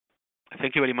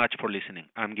Thank you very much for listening.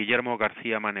 I'm Guillermo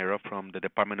Garcia-Manero from the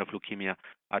Department of Leukemia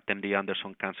at MD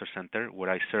Anderson Cancer Center, where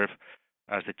I serve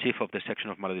as the chief of the Section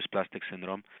of Myelodysplastic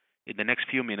Syndrome. In the next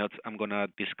few minutes, I'm going to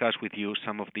discuss with you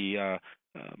some of the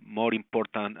more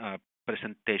important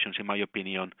presentations, in my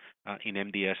opinion, in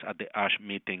MDS at the ASH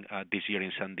meeting this year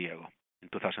in San Diego in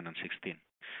 2016.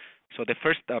 So the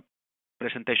first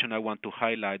presentation I want to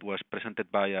highlight was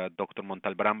presented by Dr.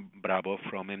 Montalbán Bravo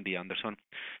from MD Anderson,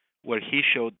 where he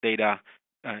showed data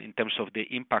in terms of the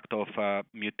impact of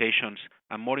mutations,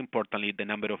 and more importantly, the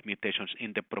number of mutations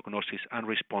in the prognosis and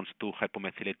response to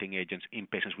hypomethylating agents in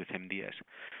patients with MDS.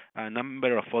 A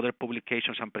number of other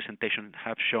publications and presentations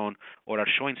have shown or are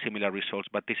showing similar results,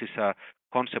 but this is a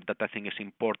concept that I think is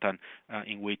important,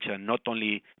 in which not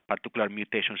only particular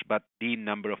mutations, but the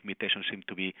number of mutations seem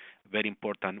to be very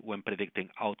important when predicting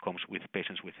outcomes with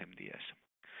patients with MDS.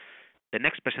 The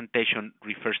next presentation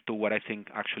refers to what I think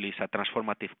actually is a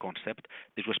transformative concept.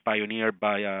 This was pioneered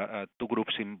by two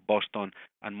groups in Boston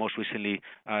and most recently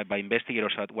by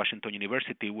investigators at Washington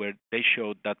University, where they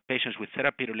showed that patients with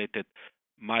therapy-related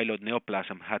myeloid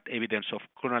neoplasm had evidence of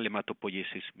clonal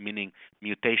hematopoiesis, meaning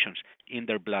mutations in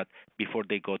their blood before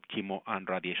they got chemo and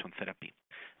radiation therapy.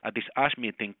 At this ASH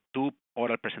meeting, two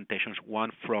oral presentations,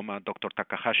 one from Dr.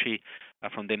 Takahashi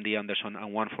from the MD Anderson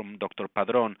and one from Dr.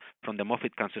 Padron from the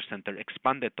Moffitt Cancer Center,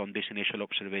 expanded on this initial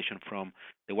observation from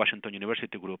the Washington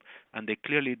University group, and they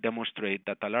clearly demonstrate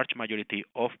that a large majority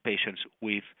of patients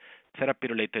with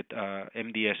therapy-related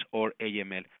MDS or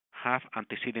AML have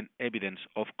antecedent evidence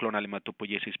of clonal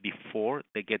hematopoiesis before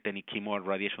they get any chemo or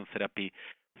radiation therapy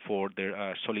for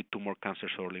their solid tumor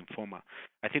cancers or lymphoma.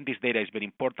 I think this data is very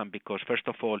important because, first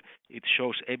of all, it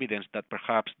shows evidence that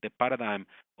perhaps the paradigm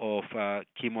of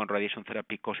chemo and radiation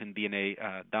therapy causing DNA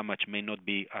damage may not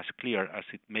be as clear, as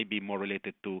it may be more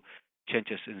related to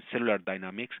changes in cellular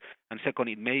dynamics. And second,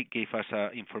 it may give us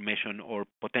information or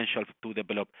potential to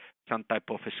develop some type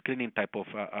of a screening type of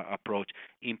approach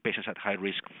in patients at high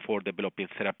risk for developing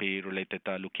therapy-related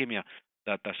leukemia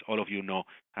that, as all of you know,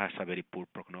 has a very poor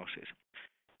prognosis.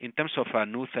 In terms of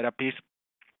new therapies,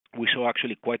 we saw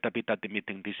actually quite a bit at the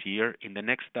meeting this year. In the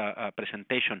next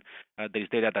presentation, there is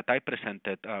data that I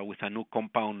presented with a new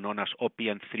compound known as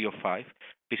OPN-305.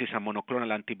 This is a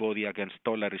monoclonal antibody against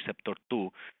toll-like receptor 2,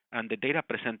 and the data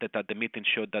presented at the meeting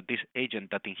showed that this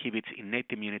agent that inhibits innate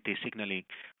immunity signaling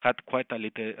had quite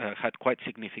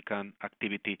significant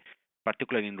activity,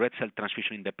 particularly in red cell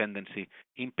transfusion independency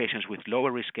in patients with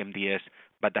lower risk MDS,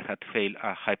 but that had failed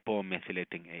a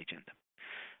hypomethylating agent.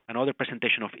 Another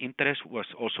presentation of interest was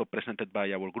also presented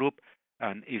by our group,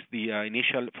 and is the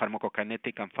initial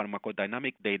pharmacokinetic and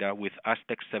pharmacodynamic data with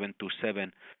Aztec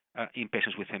 727 in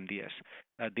patients with MDS.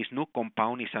 This new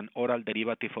compound is an oral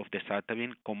derivative of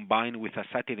decitabine combined with a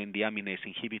cytidine deaminase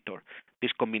inhibitor.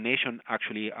 This combination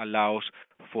actually allows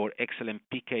for excellent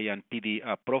PK and PD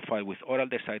profile with oral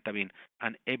decitabine,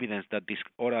 and evidence that this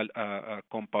oral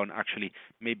compound actually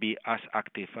may be as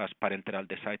active as parenteral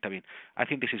decitabine. I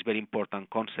think this is a very important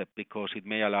concept because it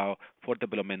may allow for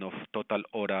development of total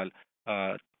oral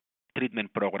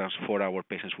treatment programs for our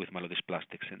patients with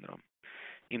myelodysplastic syndrome.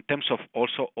 In terms of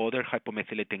also other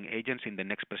hypomethylating agents, in the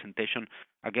next presentation,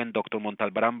 again, Dr.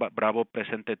 Montalbán Bravo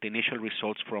presented initial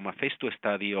results from a phase 2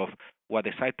 study of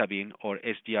decitabine or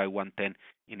SGI-110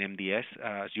 in MDS.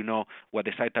 As you know,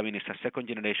 decitabine is a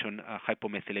second-generation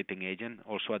hypomethylating agent,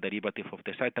 also a derivative of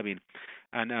decitabine.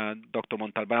 And Dr.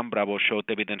 Montalbán Bravo showed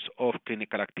evidence of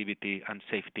clinical activity and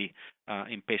safety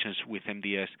in patients with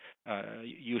MDS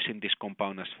using this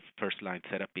compound as first-line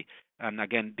therapy. And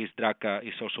again, this drug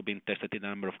is also being tested in a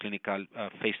number of clinical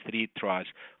phase 3 trials,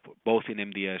 both in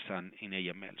MDS and in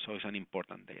AML. So it's an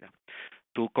important data.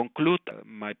 To conclude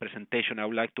my presentation, I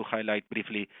would like to highlight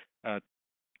briefly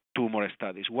two more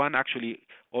studies. One actually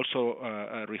also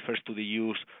refers to the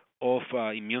use of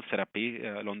immune therapy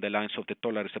along the lines of the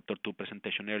toll-like receptor 2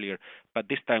 presentation earlier, but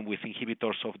this time with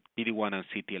inhibitors of PD-1 and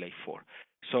CTLA-4.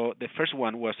 So the first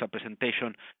one was a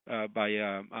presentation by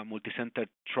a multicenter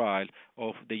trial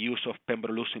of the use of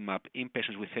pembrolizumab in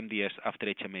patients with MDS after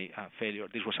HMA failure.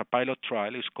 This was a pilot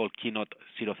trial. It's called Keynote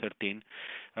 013.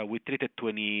 We treated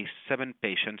 27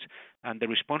 patients, and the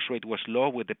response rate was low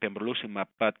with the pembrolizumab,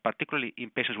 but particularly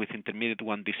in patients with intermediate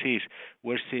 1 disease,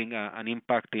 we're seeing an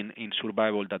impact in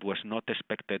survival that was not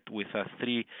expected, with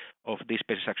 3 of these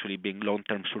patients actually being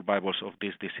long-term survivors of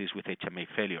this disease with HMA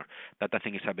failure. That I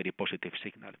think is a very positive signal.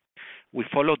 signal. We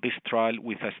followed this trial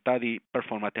with a study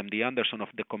performed at MD Anderson of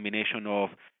the combination of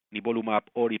nivolumab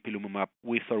or ipilimumab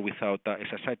with or without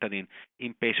azacitidine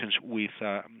in patients with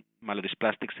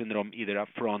myelodysplastic syndrome, either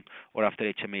upfront or after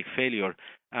HMA failure.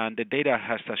 And the data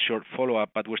has a short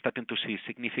follow-up, but we're starting to see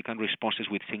significant responses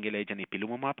with single-agent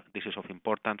ipilimumab. This is of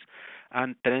importance,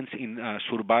 and trends in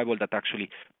survival that actually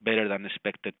better than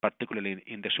expected, particularly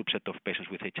in the subset of patients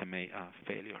with HMA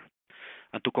failure.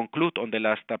 And to conclude on the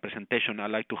last presentation,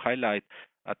 I'd like to highlight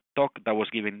a talk that was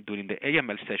given during the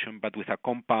AML session, but with a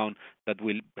compound that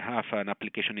will have an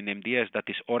application in MDS, that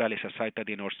is oral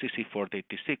azacitidine or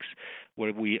CC-486,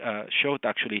 where we showed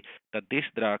actually that this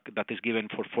drug that is given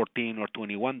for 14 or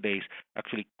 21 days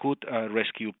actually could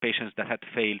rescue patients that had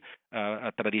failed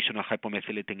a traditional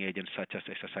hypomethylating agents such as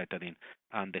azacitidine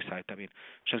and decitabine.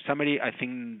 So in summary, I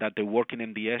think that the work in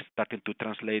MDS starting to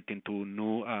translate into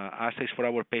new assays for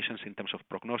our patients in terms of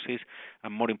prognosis,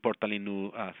 and more importantly,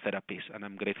 new therapies. And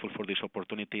I'm grateful for this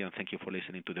opportunity, and thank you for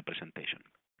listening to the presentation.